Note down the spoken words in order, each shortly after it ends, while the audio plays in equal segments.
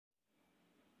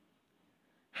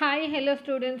Hi, hello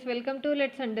students, welcome to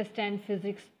Let's Understand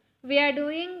Physics. We are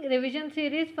doing revision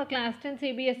series for class 10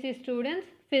 CBSE students,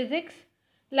 Physics,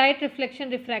 Light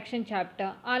Reflection Refraction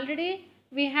chapter. Already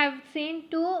we have seen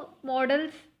two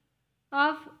models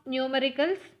of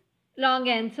numericals, long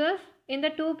answers in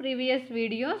the two previous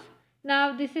videos.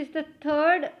 Now this is the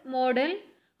third model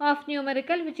of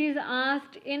numerical which is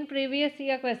asked in previous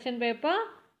year question paper.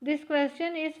 This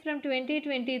question is from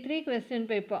 2023 question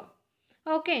paper.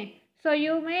 Okay, so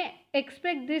you may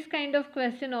expect this kind of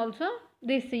question also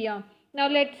this year. Now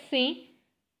let's see.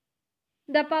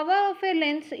 The power of a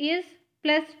lens is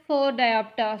plus 4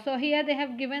 diopter. So here they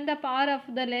have given the power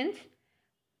of the lens.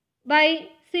 By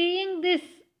seeing this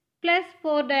plus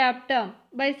 4 diopter,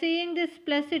 by seeing this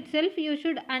plus itself, you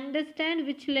should understand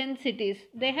which lens it is.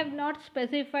 They have not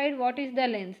specified what is the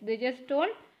lens. They just told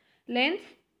lens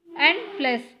and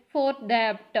plus 4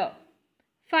 diopter.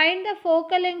 Find the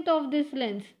focal length of this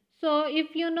lens. So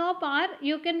if you know power,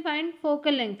 you can find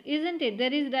focal length, isn't it?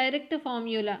 There is direct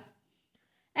formula.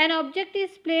 An object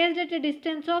is placed at a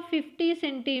distance of 50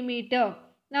 centimeter.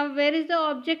 Now where is the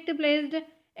object placed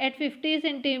at 50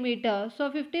 centimeter?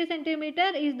 So 50 centimeter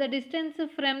is the distance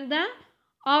from the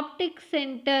optic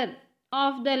center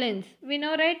of the lens. We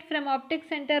know, right? From optic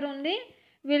center only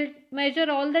we'll measure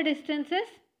all the distances.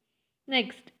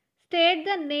 Next, state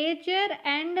the nature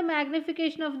and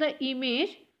magnification of the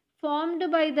image formed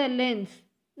by the lens.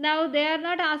 Now they are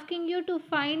not asking you to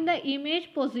find the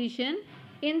image position.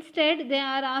 Instead, they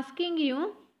are asking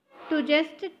you to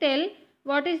just tell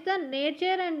what is the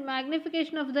nature and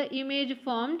magnification of the image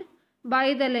formed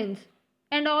by the lens.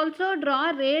 And also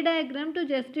draw a ray diagram to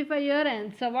justify your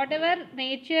answer. Whatever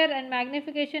nature and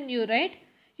magnification you write,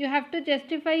 you have to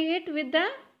justify it with the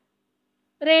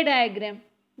ray diagram.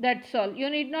 That's all.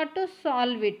 You need not to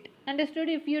solve it. Understood?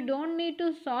 If you don't need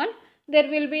to solve, there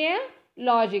will be a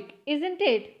logic, isn't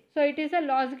it? So it is a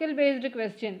logical based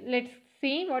question. Let's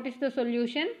see what is the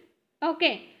solution.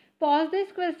 Okay, pause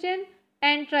this question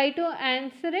and try to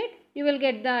answer it. You will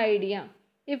get the idea.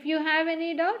 If you have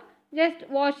any doubt, just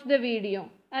watch the video.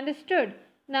 Understood?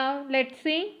 Now let's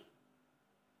see.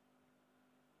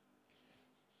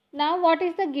 Now what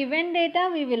is the given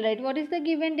data? We will write. What is the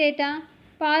given data?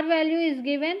 Power value is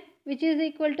given, which is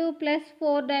equal to plus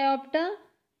 4 diopter.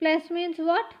 Plus means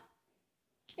what?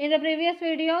 In the previous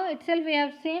video itself we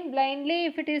have seen blindly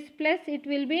if it is plus it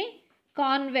will be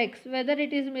convex, whether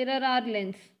it is mirror or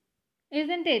lens,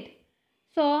 isn't it?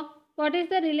 So what is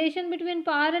the relation between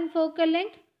power and focal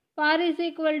length? Power is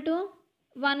equal to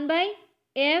 1 by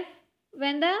f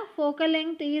when the focal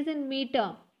length is in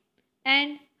meter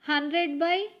and 100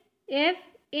 by f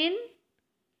in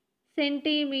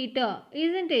centimeter,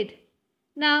 isn't it?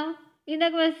 Now in the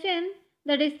question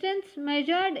the distance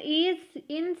measured is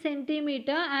in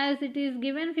centimeter as it is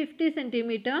given 50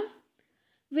 centimeter.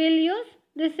 We'll use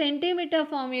the centimeter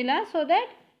formula so that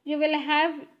you will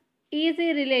have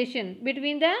easy relation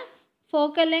between the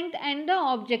focal length and the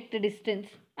object distance.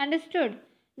 Understood?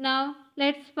 Now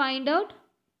let's find out.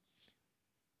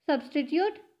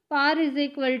 Substitute. Power is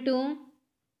equal to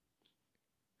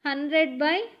 100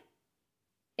 by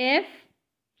f.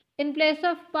 In place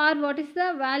of power, what is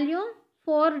the value?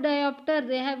 4 diopter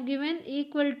they have given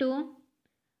equal to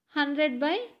 100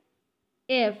 by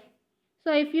f.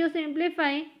 So if you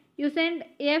simplify, you send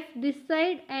f this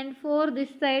side and 4 this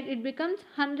side, it becomes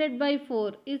 100 by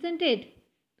 4, isn't it?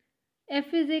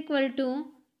 F is equal to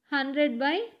 100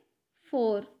 by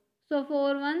 4. So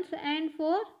 4 ones and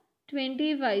 4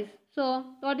 25. So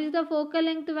what is the focal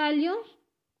length value?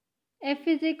 F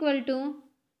is equal to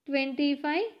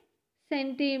 25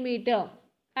 centimeter.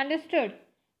 Understood?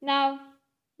 Now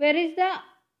where is the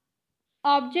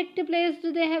object placed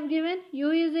they have given? U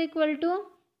is equal to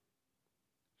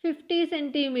 50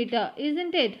 centimeter,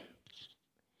 isn't it?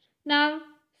 Now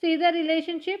see the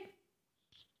relationship.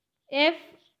 F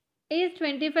is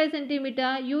 25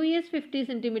 centimeter, U is 50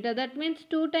 centimeter. That means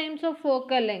 2 times of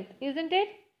focal length, isn't it?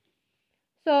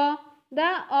 So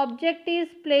the object is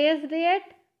placed at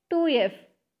 2F.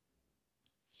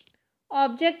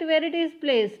 Object where it is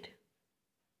placed?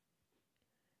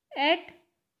 At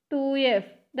 2F.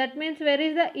 That means where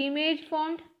is the image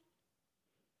formed?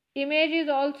 Image is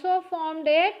also formed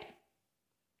at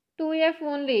 2F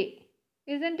only,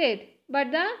 isn't it?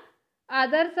 But the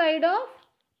other side of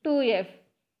 2F.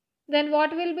 Then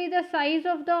what will be the size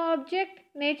of the object?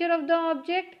 Nature of the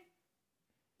object?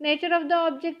 Nature of the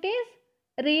object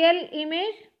is real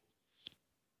image.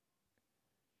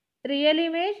 Real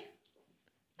image.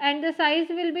 And the size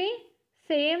will be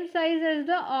same size as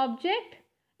the object.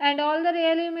 And all the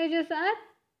real images are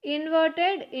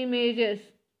inverted images.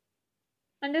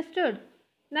 Understood?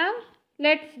 Now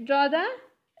let's draw the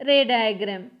ray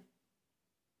diagram.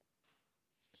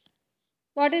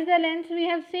 What is the lens we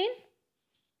have seen?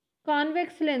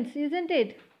 Convex lens, isn't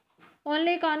it?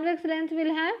 Only convex lens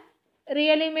will have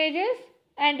real images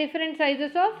and different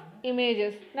sizes of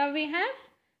images. Now we have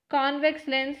convex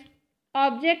lens.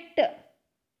 Object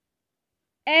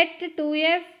at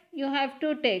 2f you have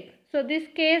to take. So this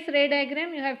case ray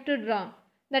diagram you have to draw.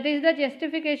 That is the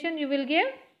justification you will give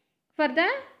for the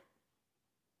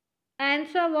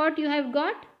answer what you have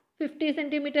got, 50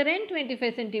 centimeter and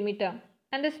 25 centimeter.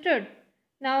 Understood?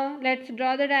 Now let's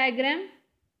draw the diagram.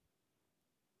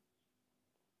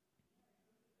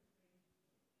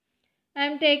 I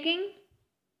am taking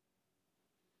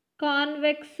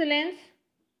convex lens.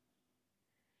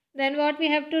 Then what we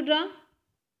have to draw?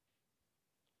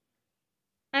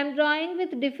 I am drawing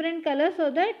with different colors so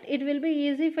that it will be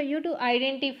easy for you to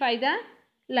identify the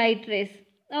light rays.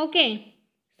 Okay.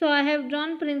 So I have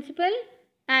drawn principal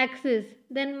axis.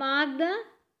 Then mark the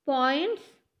points.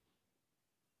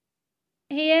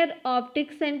 Here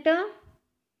optic center.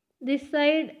 This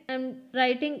side I am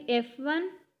writing F1,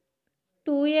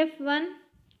 2F1,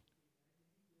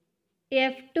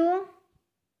 F2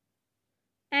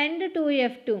 and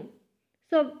 2F2.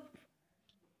 So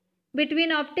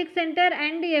between optic center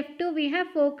and F2 we have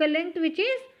focal length which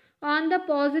is on the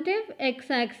positive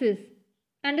x-axis.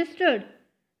 Understood?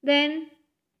 Then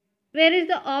where is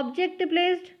the object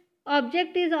placed?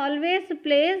 Object is always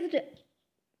placed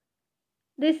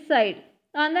this side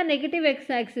on the negative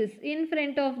x-axis in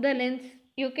front of the lens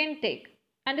you can take.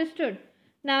 Understood?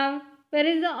 Now where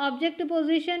is the object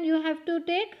position you have to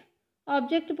take?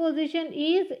 Object position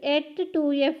is at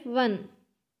 2F1.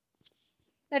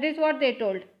 That is what they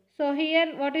told. So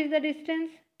here what is the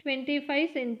distance? 25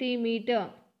 centimeter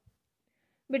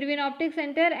between optic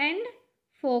center and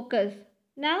focus.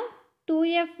 Now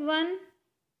 2F1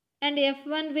 and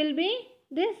F1 will be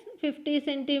this 50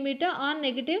 centimeter on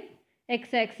negative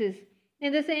x-axis.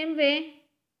 In the same way,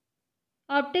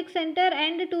 optic center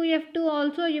and 2F2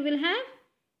 also you will have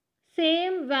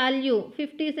same value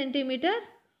 50 centimeter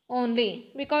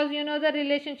only, because you know the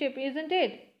relationship, isn't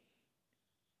it?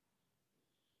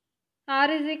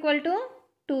 R is equal to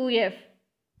 2F.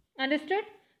 Understood?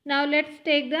 Now let's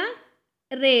take the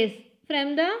rays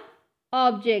from the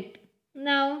object.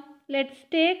 Now let's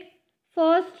take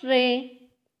first ray,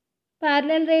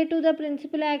 parallel ray to the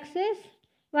principal axis.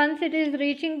 Once it is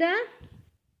reaching the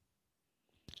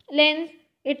lens,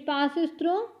 it passes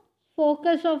through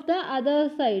focus of the other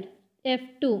side,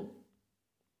 F2.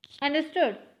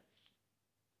 Understood?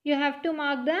 You have to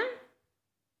mark the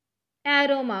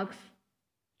arrow marks.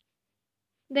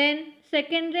 Then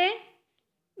second ray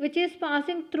which is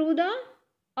passing through the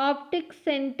optic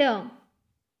center.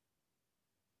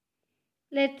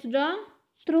 Let's draw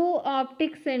through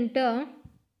optic center.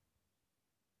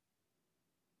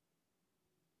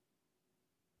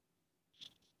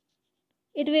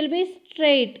 It will be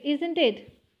straight, isn't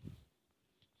it?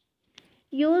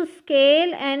 Use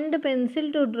scale and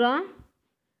pencil to draw.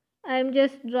 I am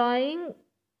just drawing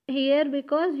here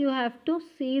because you have to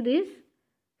see this.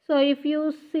 So if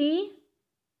you see,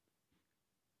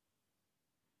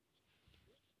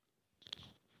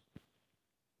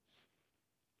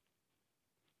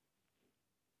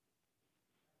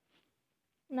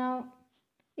 now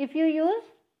if you use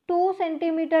 2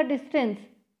 centimeter distance,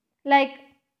 like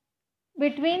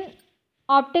between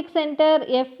optic center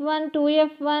F1,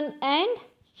 2F1 and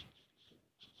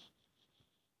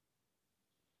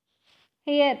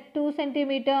here 2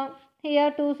 centimeter,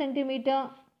 here 2 centimeter,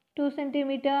 2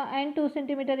 centimeter and 2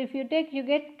 centimeter, if you take, you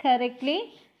get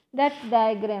correctly that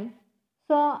diagram.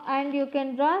 So and you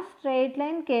can draw straight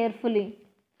line carefully.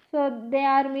 So they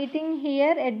are meeting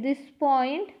here at this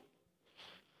point.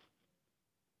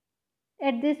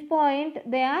 At this point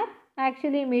they are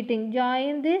actually meeting.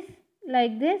 Join this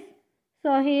like this.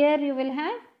 So here you will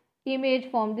have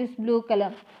image form, this blue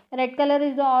color. Red color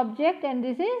is the object and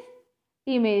this is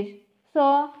image.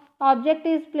 So object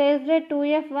is placed at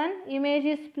 2F1, image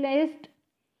is placed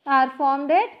or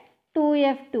formed at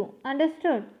 2F2.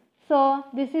 Understood? So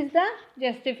this is the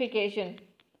justification.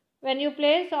 When you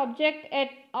place object at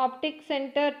optic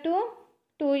center to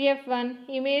 2F1,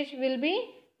 image will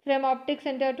be from optic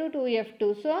center to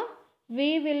 2F2. So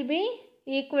V will be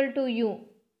equal to U,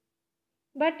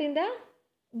 but in the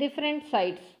different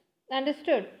sides.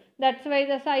 Understood? That's why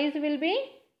the size will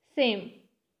be same.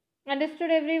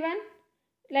 Understood everyone?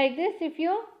 Like this, if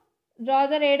you draw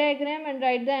the ray diagram and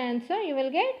write the answer, you will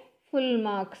get full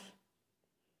marks.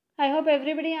 I hope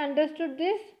everybody understood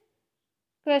this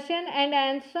question and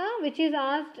answer which is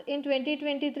asked in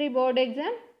 2023 board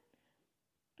exam.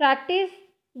 Practice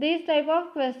These type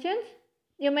of questions,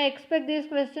 you may expect these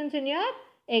questions in your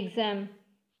exam.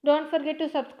 Don't forget to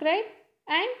subscribe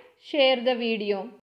and share the video.